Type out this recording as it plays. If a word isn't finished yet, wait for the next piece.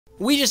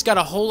We just got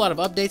a whole lot of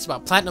updates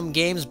about Platinum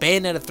Games,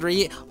 Bayonetta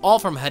 3, all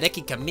from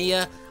Hideki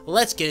Kamiya.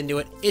 Let's get into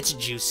it. It's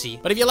juicy.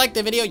 But if you like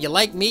the video, you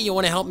like me, you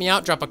want to help me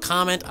out, drop a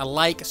comment, a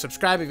like,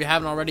 subscribe if you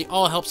haven't already.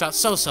 All helps out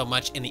so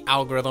much in the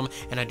algorithm,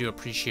 and I do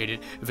appreciate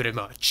it very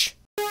much.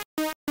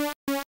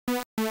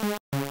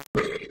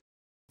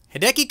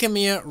 Hideki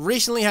Kamiya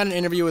recently had an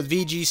interview with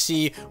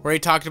VGC where he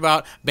talked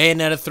about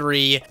Bayonetta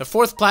 3, the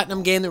fourth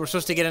Platinum game that was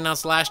supposed to get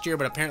announced last year,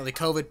 but apparently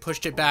COVID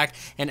pushed it back,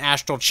 and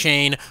Astral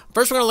Chain.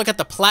 First, we're going to look at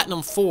the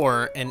Platinum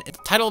 4, and the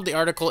title of the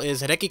article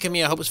is Hideki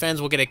Kamiya hopes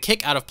fans will get a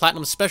kick out of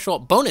Platinum's special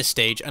bonus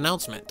stage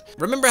announcement.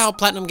 Remember how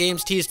Platinum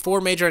Games teased 4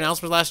 major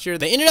announcements last year?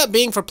 They ended up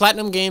being for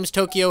Platinum Games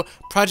Tokyo,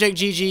 Project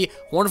GG,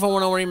 Wonderful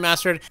 101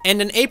 Remastered,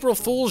 and an April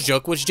Fool's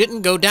joke, which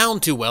didn't go down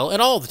too well at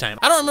all the time.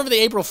 I don't remember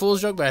the April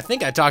Fool's joke, but I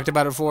think I talked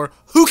about it before.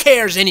 Who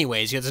cares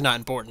anyways? It's not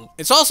important.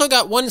 It's also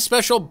got one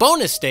special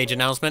bonus stage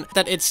announcement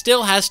that it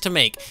still has to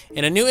make.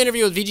 In a new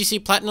interview with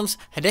VGC Platinums,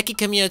 Hideki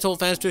Kamiya told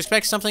fans to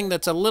expect something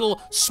that's a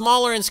little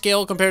smaller in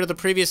scale compared to the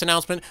previous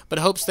announcement, but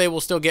hopes they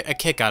will still get a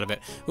kick out of it.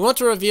 We want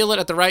to reveal it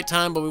at the right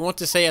time, but we want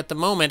to say at the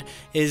moment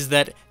is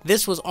that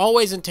this was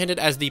always intended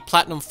as the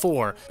Platinum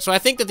 4. So I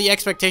think that the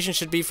expectation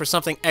should be for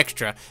something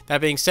extra.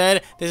 That being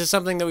said, this is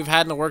something that we've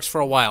had in the works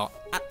for a while.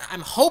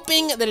 I'm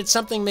hoping that it's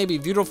something maybe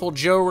Beautiful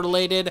Joe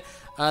related.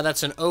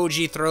 That's an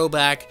OG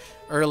throwback,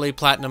 early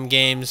Platinum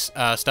Games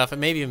stuff. And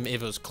maybe if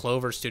it was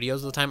Clover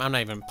Studios at the time, I'm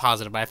not even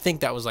positive, but I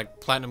think that was like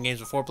Platinum Games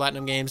before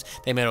Platinum Games.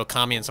 They made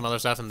Okami and some other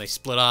stuff, and they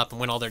split up and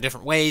went all their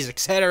different ways,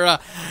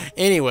 etc.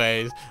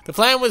 Anyways, the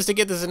plan was to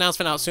get this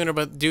announcement out sooner,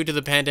 but due to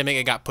the pandemic,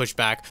 it got pushed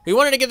back. We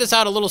wanted to get this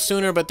out a little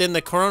sooner, but then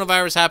the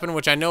coronavirus happened,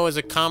 which I know is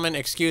a common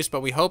excuse,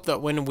 but we hope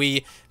that when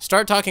we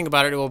start talking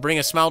about it, it will bring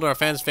a smile to our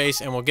fans'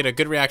 face, and we'll get a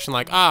good reaction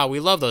like, ah,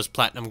 we love those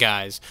Platinum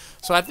guys.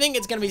 So I think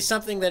it's going to be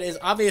something that is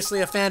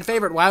obviously a fan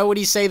favorite. Why would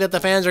he say that the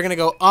fans are going to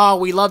go, oh,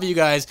 we love you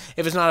guys,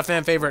 if it's not a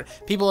fan favorite?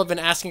 People have been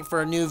asking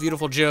for a new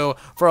Beautiful Joe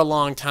for a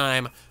long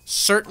time.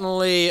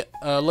 Certainly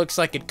looks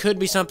like it could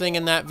be something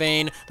in that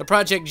vein. The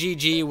Project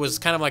GG was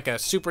kind of like a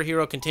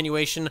superhero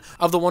continuation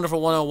of the Wonderful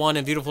 101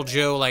 and Beautiful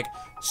Joe, like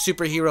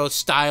superhero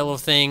style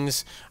of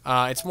things.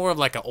 It's more of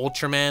like an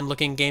Ultraman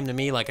looking game to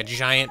me, like a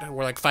giant.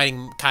 We're like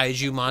fighting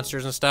kaiju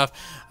monsters and stuff.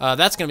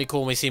 That's gonna be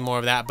cool when we see more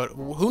of that, but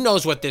who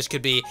knows what this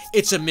could be.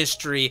 It's a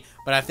mystery,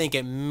 but I think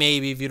it may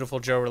be Beautiful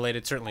Joe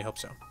related. Certainly hope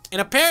so. And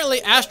apparently,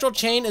 Astral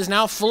Chain is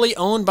now fully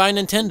owned by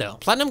Nintendo.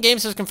 Platinum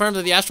Games has confirmed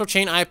that the Astral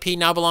Chain IP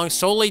now belongs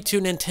solely to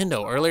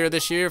Nintendo. Earlier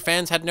this year,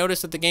 fans had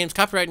noticed that the game's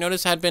copyright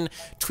notice had been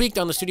tweaked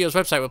on the studio's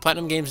website, with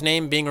Platinum Games'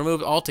 name being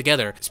removed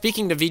altogether.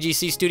 Speaking to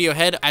VGC studio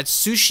head,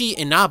 Atsushi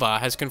Inaba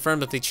has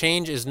confirmed that the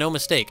change is no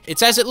mistake.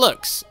 It's as it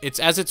looks. It's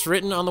as it's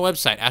written on the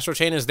website. Astral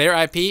Chain is their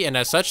IP, and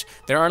as such,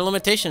 there are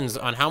limitations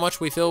on how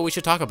much we feel we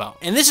should talk about.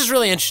 And this is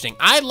really interesting.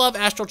 I love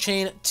Astral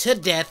Chain to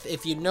death.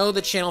 If you know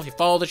the channel, if you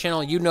follow the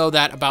channel, you know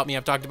that about me.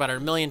 I've talked about it a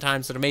million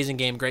times. It's an amazing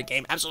game, great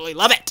game, absolutely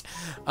love it.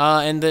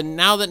 And then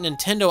now that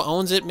Nintendo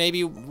owns it,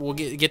 maybe we'll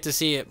get to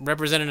see it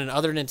represented in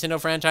other Nintendo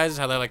franchises,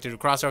 how they like to do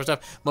crossover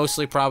stuff.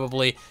 Mostly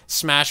probably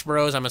Smash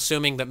Bros. I'm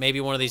assuming that maybe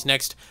one of these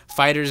next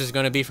fighters is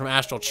going to be from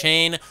Astral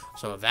Chain,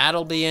 so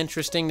that'll be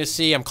interesting to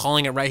see. I'm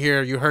calling it right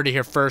here. You heard it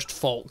here first,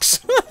 folks.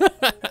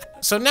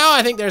 So now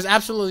I think there's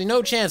absolutely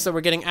no chance that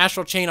we're getting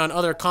Astral Chain on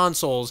other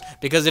consoles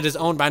because it is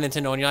owned by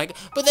Nintendo. And you're like,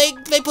 but they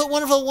put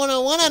Wonderful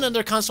 101 on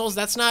other consoles.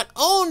 That's not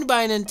owned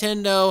by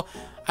Nintendo.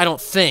 I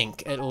don't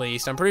think, at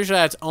least. I'm pretty sure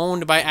that's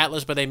owned by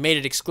Atlas, but they made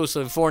it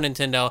exclusive for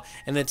Nintendo,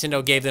 and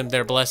Nintendo gave them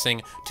their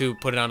blessing to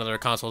put it on other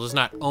consoles. It's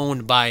not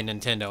owned by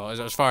Nintendo,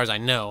 as far as I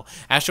know.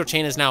 Astral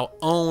Chain is now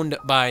owned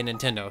by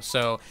Nintendo.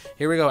 So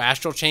here we go,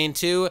 Astral Chain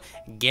 2,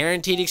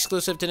 guaranteed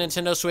exclusive to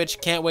Nintendo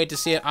Switch. Can't wait to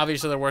see it.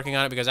 Obviously, they're working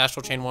on it because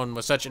Astral Chain 1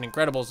 was such an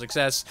incredible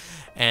success,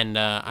 and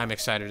I'm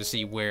excited to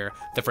see where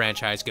the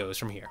franchise goes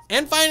from here.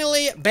 And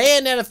finally,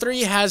 Bayonetta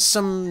 3 has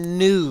some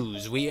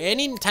news.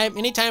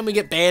 Anytime we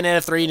get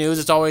Bayonetta 3 news,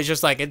 it's always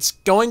just like, it's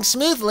going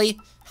smoothly.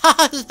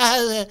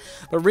 But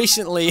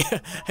recently,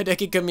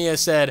 Hideki Kamiya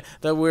said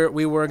that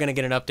we were going to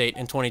get an update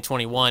in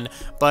 2021,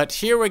 but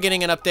here we're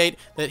getting an update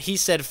that he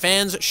said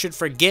fans should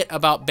forget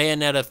about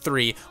Bayonetta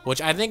 3,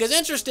 which I think is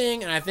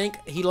interesting, and I think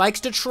he likes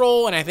to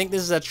troll, and I think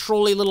this is a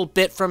trolly little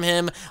bit from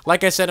him.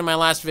 Like I said in my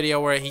last video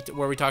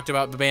where we talked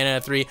about the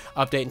Bayonetta 3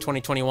 update in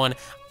 2021,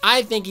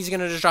 I think he's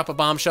going to just drop a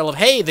bombshell of,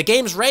 hey, the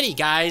game's ready,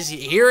 guys.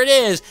 Here it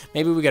is.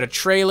 Maybe we get a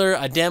trailer,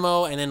 a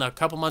demo, and then a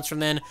couple months from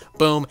then,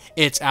 boom,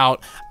 it's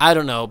out. I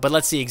don't know, but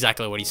let's see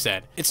exactly what he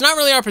said. It's not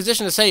really our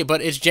position to say,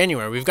 but it's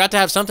January. We've got to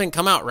have something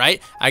come out,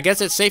 right? I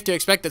guess it's safe to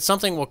expect that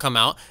something will come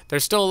out.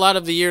 There's still a lot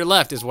of the year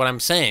left, is what I'm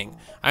saying.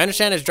 I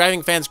understand it's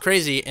driving fans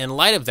crazy. In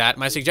light of that,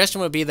 my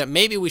suggestion would be that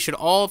maybe we should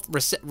all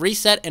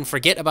reset and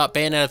forget about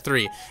Bayonetta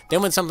 3.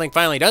 Then when something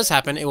finally does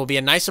happen, it will be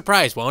a nice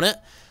surprise, won't it?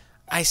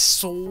 I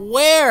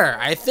swear,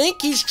 I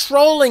think he's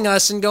trolling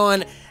us and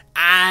going,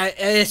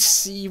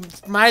 you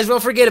might as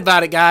well forget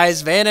about it,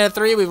 guys. Bayonetta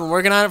 3, we've been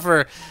working on it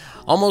for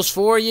almost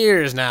 4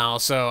 years now,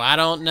 so I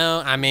don't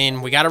know. I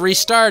mean, we got to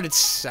restart.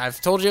 I've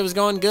told you it was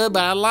going good,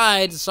 but I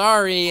lied.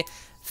 Sorry.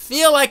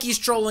 Feel like he's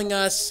trolling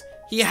us.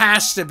 He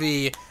has to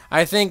be.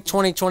 I think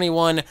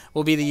 2021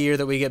 will be the year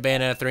that we get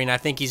Bayonetta 3, and I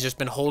think he's just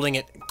been holding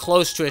it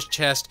close to his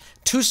chest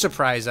to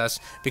surprise us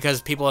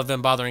because people have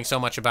been bothering so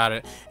much about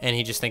it, and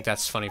he just thinks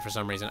that's funny for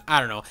some reason. I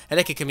don't know.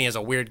 Hideki Kamiya is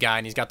a weird guy,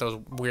 and he's got those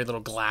weird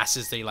little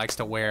glasses that he likes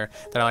to wear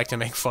that I like to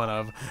make fun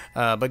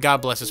of. But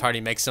God bless his heart,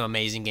 he makes some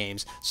amazing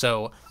games.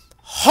 So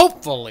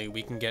hopefully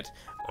we can get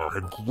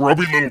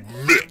grubby little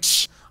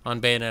mitts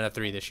on Bayonetta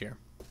 3 this year.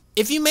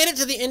 If you made it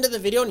to the end of the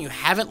video and you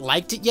haven't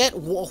liked it yet,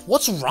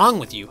 what's wrong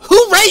with you?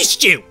 Who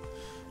raised you?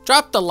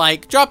 Drop the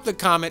like, drop the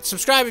comment,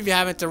 subscribe if you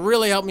haven't to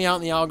really help me out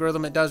in the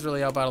algorithm. It does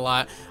really help out a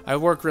lot. I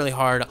work really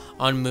hard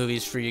on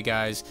movies for you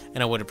guys,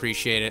 and I would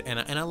appreciate it.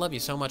 And I love you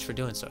so much for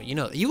doing so.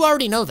 You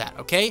already know that,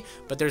 okay?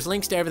 But there's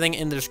links to everything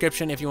in the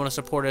description if you want to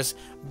support us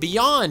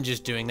beyond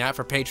just doing that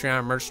for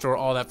Patreon, merch store,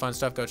 all that fun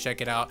stuff. Go check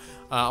it out.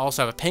 I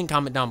also have a pinned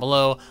comment down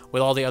below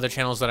with all the other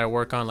channels that I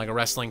work on, like a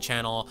wrestling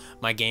channel,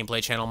 my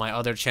gameplay channel, my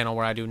other channel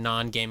where I do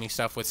non-gaming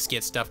stuff with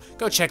skit stuff.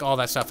 Go check all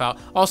that stuff out.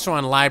 Also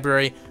on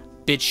Library,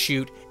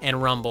 BitChute, and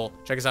Rumble.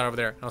 Check us out over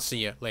there. I'll see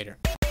you later.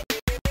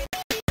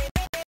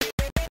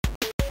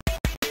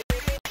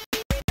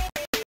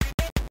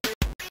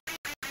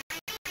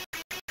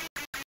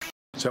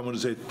 So I want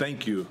to say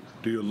thank you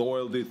to your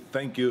loyalty.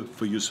 Thank you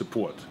for your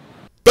support.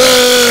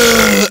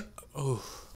 Ooh.